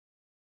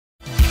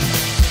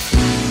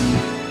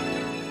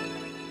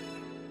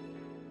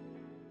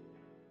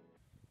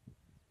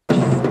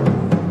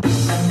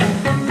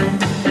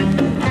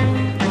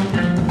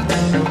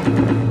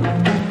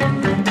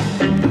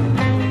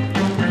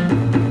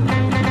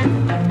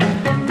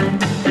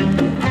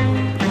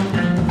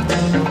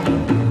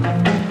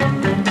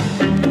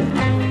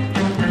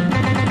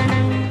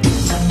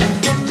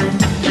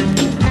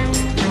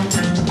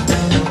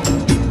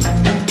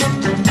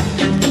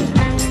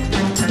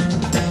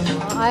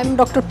I am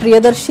Dr.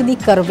 Priyadarshini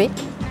Karve.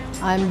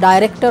 I am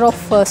director of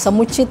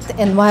Samuchit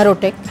Enviro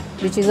Tech,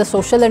 which is a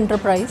social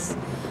enterprise.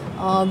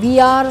 We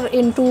are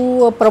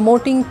into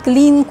promoting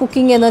clean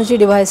cooking energy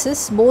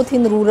devices both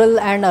in rural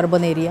and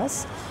urban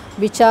areas,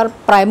 which are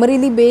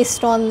primarily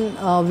based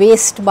on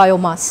waste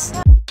biomass.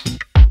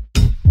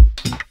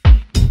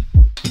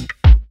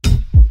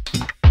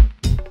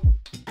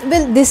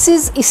 Well, this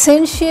is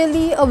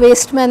essentially a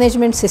waste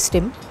management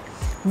system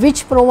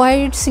which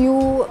provides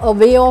you a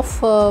way of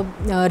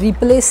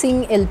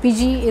replacing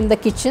LPG in the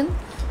kitchen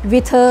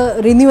with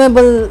a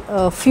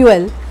renewable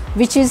fuel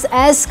which is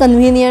as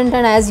convenient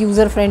and as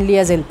user friendly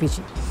as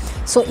LPG.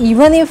 So,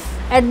 even if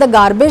at the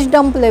garbage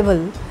dump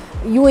level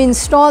you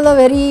install a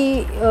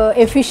very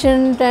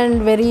efficient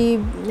and very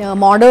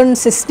modern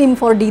system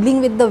for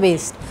dealing with the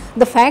waste,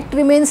 the fact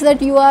remains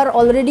that you are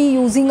already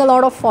using a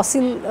lot of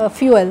fossil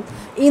fuel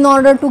in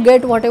order to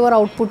get whatever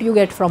output you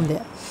get from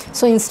there.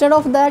 So, instead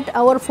of that,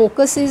 our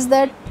focus is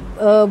that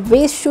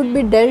waste should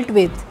be dealt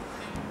with,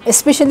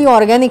 especially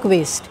organic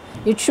waste.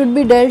 It should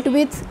be dealt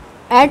with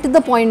at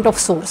the point of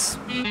source.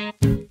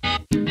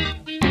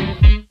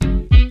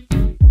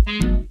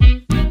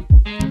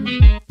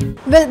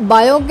 Well,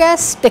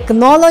 biogas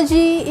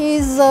technology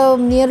is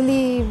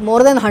nearly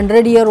more than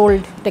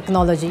 100-year-old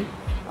technology.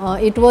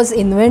 It was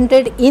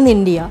invented in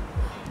India.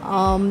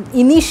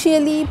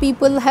 Initially,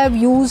 people have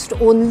used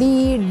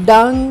only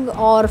dung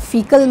or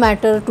fecal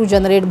matter to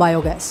generate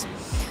biogas.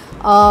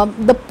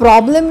 The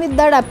problem with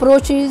that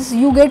approach is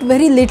you get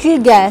very little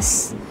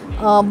gas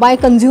by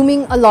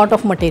consuming a lot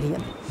of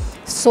material.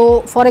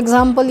 So, for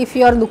example, if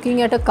you are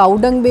looking at a cow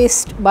dung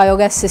based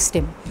biogas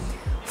system,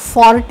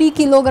 40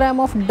 kilogram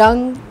of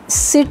dung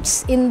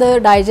sits in the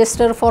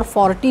digester for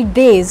 40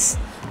 days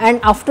and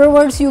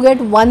afterwards you get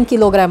 1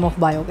 kilogram of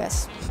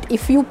biogas.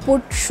 If you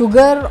put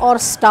sugar or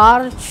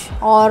starch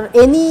or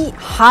any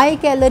high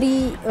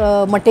calorie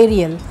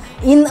material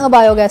in a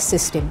biogas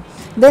system,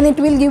 then it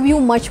will give you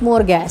much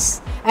more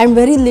gas and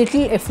very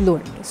little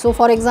effluent. So,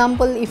 for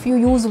example, if you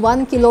use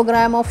 1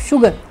 kilogram of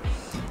sugar,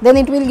 then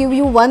it will give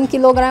you 1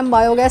 kilogram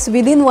biogas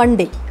within 1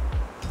 day.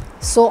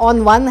 So,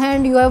 on one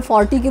hand you have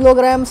 40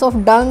 kilograms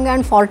of dung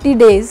and 40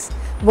 days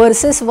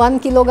versus 1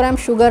 kilogram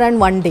sugar and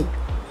 1 day.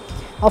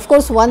 Of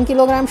course, 1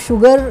 kilogram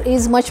sugar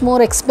is much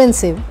more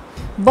expensive,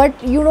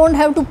 but you do not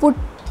have to put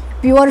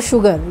pure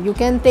sugar. You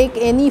can take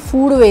any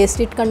food waste,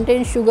 it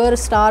contains sugar,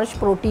 starch,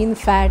 protein,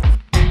 fat.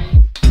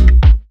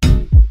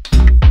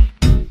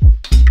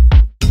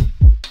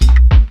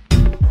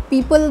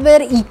 People were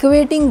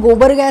equating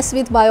gobar gas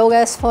with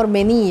biogas for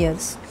many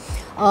years.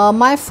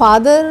 My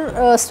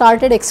father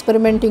started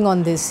experimenting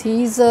on this.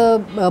 He is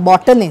a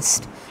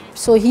botanist.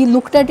 So, he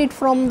looked at it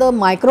from the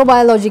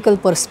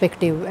microbiological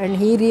perspective and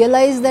he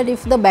realized that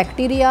if the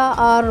bacteria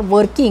are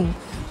working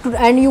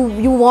and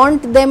you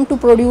want them to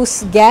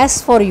produce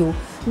gas for you,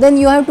 then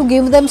you have to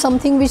give them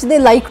something which they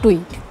like to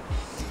eat.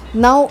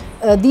 Now,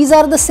 these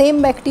are the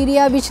same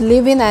bacteria which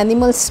live in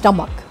animal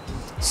stomach.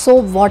 So,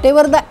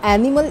 whatever the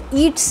animal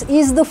eats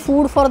is the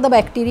food for the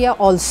bacteria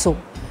also.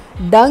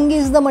 Dung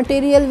is the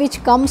material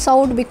which comes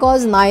out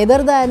because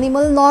neither the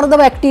animal nor the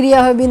bacteria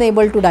have been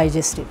able to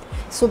digest it.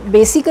 So,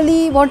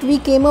 basically what we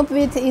came up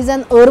with is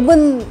an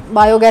urban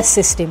biogas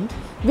system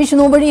which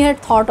nobody had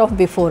thought of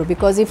before,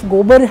 because if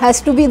gobar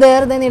has to be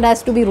there, then it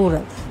has to be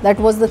rural. That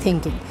was the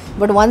thinking.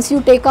 But once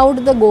you take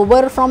out the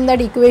gobar from that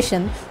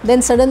equation,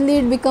 then suddenly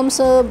it becomes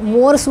a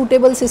more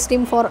suitable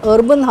system for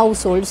urban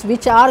households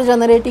which are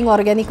generating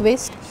organic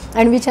waste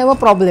and which have a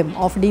problem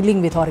of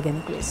dealing with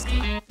organic waste.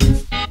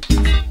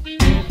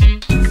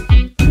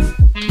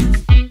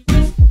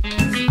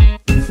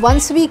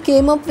 Once we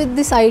came up with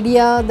this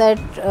idea that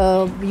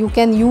you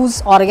can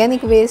use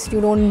organic waste, you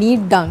do not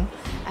need dung,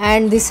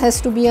 and this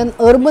has to be an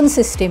urban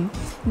system,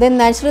 then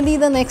naturally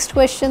the next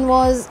question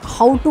was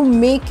how to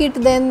make it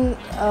then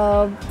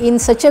in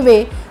such a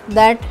way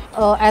that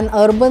an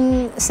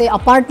urban, say,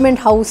 apartment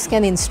house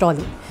can install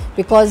it.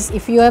 Because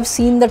if you have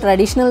seen the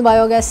traditional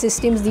biogas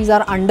systems, these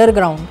are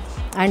underground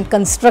and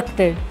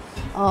constructed.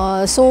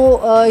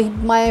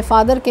 My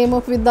father came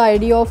up with the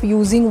idea of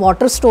using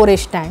water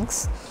storage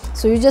tanks.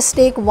 So, you just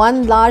take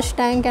one large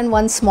tank and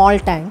one small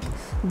tank.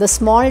 The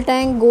small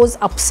tank goes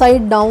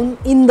upside down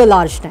in the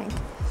large tank.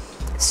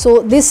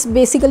 So, this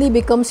basically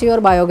becomes your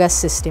biogas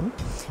system.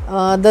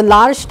 The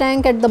large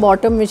tank at the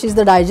bottom, which is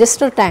the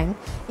digester tank,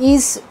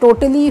 is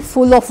totally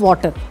full of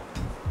water.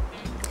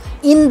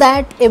 In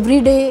that, every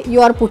day you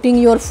are putting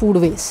your food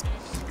waste.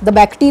 The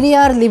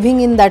bacteria are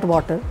living in that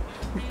water.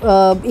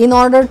 In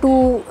order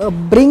to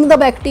bring the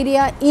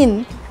bacteria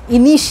in,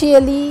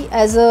 initially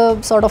as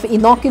a sort of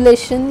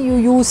inoculation, you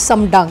use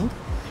some dung.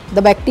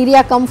 The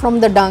bacteria come from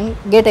the dung,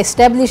 get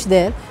established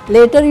there.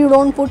 Later you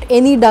do not put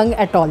any dung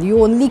at all,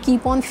 you only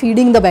keep on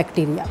feeding the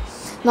bacteria.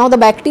 Now, the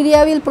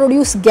bacteria will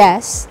produce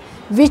gas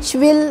which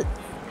will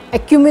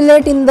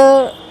accumulate in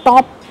the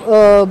top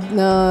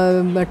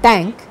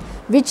tank,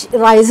 which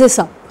rises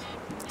up.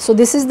 So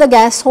this is the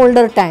gas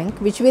holder tank,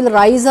 which will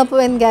rise up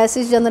when gas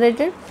is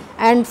generated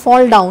and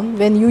fall down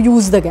when you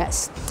use the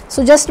gas.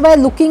 So just by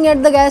looking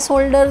at the gas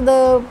holder,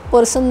 the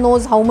person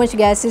knows how much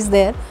gas is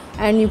there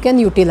and you can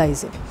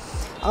utilize it.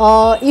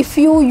 If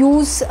you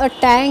use a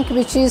tank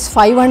which is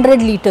 500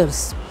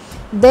 liters,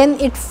 then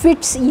it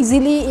fits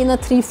easily in a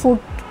 3-foot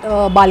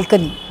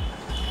balcony.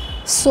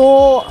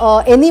 So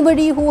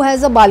anybody who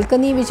has a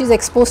balcony which is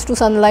exposed to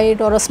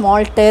sunlight or a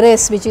small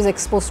terrace which is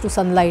exposed to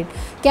sunlight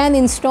can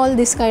install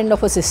this kind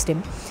of a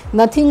system.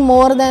 Nothing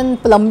more than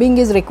plumbing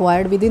is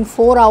required. Within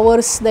 4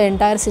 hours the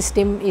entire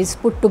system is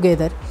put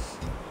together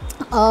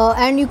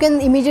and you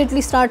can immediately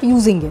start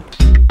using it.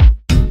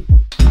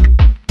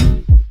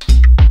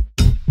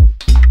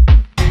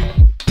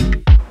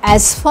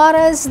 As far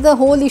as the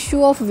whole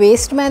issue of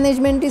waste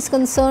management is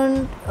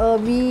concerned,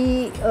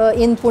 we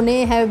in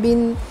Pune have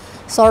been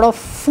sort of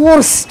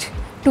forced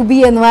to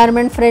be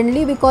environment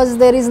friendly because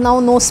there is now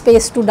no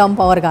space to dump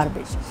our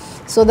garbage.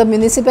 So the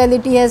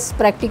municipality has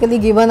practically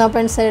given up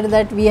and said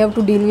that we have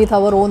to deal with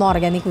our own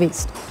organic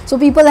waste. So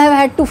people have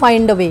had to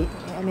find a way.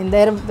 I mean,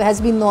 there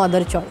has been no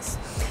other choice.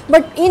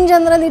 But in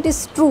general, it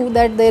is true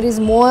that there is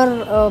more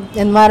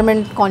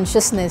environment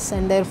consciousness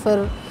and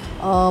therefore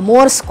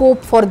more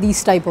scope for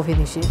these type of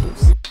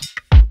initiatives.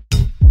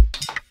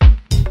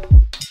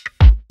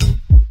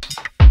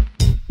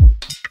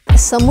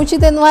 Samuchit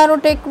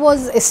Enviro Tech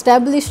was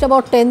established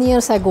about 10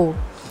 years ago,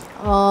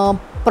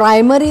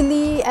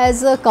 primarily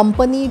as a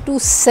company to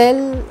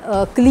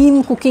sell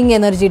clean cooking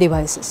energy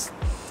devices.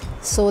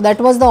 So that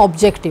was the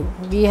objective.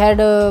 We had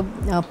a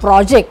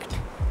project.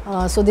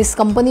 So this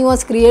company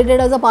was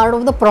created as a part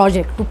of the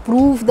project to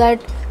prove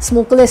that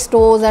smokeless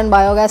stoves and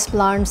biogas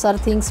plants are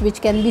things which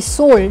can be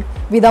sold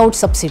without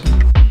subsidy.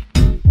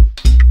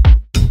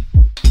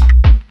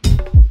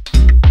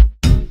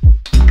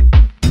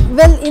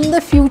 Well, in the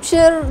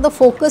future, the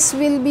focus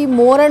will be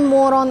more and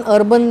more on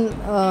urban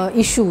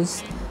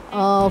issues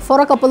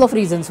for a couple of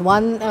reasons.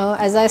 One,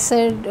 as I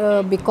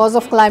said, because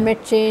of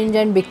climate change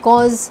and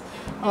because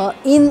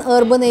in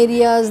urban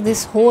areas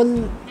this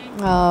whole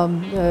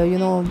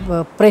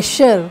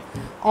pressure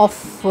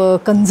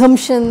of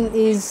consumption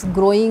is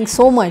growing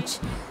so much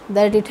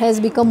that it has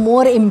become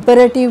more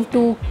imperative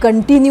to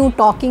continue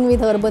talking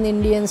with urban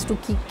Indians to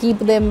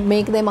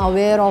make them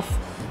aware of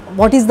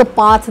what is the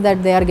path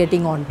that they are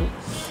getting onto.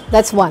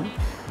 That's one.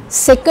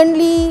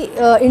 Secondly,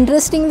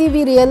 interestingly,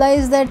 we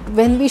realized that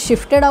when we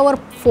shifted our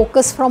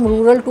focus from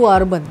rural to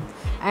urban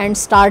and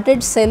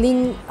started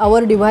selling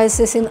our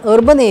devices in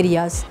urban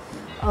areas,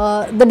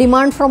 the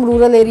demand from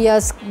rural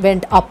areas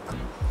went up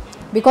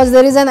because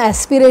there is an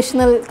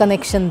aspirational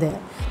connection there.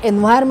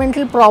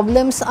 Environmental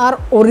problems are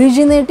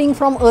originating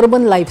from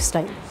urban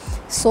lifestyle.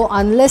 So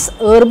unless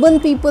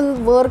urban people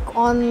work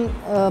on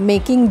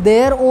making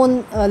their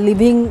own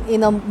living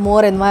in a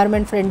more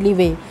environment friendly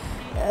way,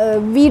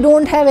 we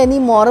don't have any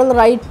moral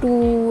right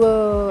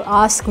to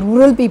ask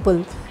rural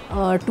people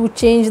to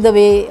change the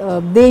way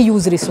they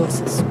use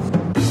resources.